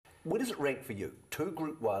Where does it rank for you? 2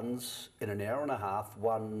 Group 1s in an hour and a half,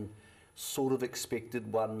 one sort of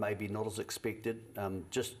expected, one maybe not as expected.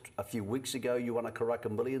 Just a few weeks ago you won a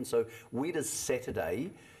Karaka Million, so where does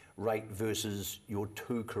Saturday rate versus your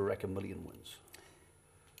 2 Karaka Million wins?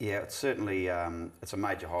 Yeah, it's certainly it's a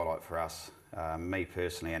major highlight for us, me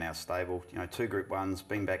personally and our stable. You know, 2 Group 1s,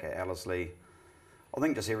 being back at Ellerslie, I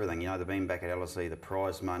think just everything, you know, the being back at Ellerslie, the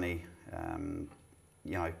prize money,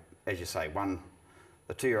 you know, as you say,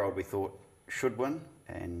 the 2-year-old we thought should win,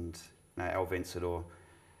 and you know, our Vencedor,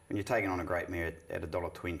 when you're taking on a great mare at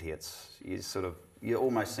 $1.20, you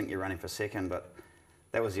almost think you're running for second, but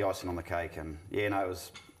that was the icing on the cake, and yeah, no, it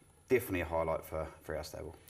was definitely a highlight for our stable.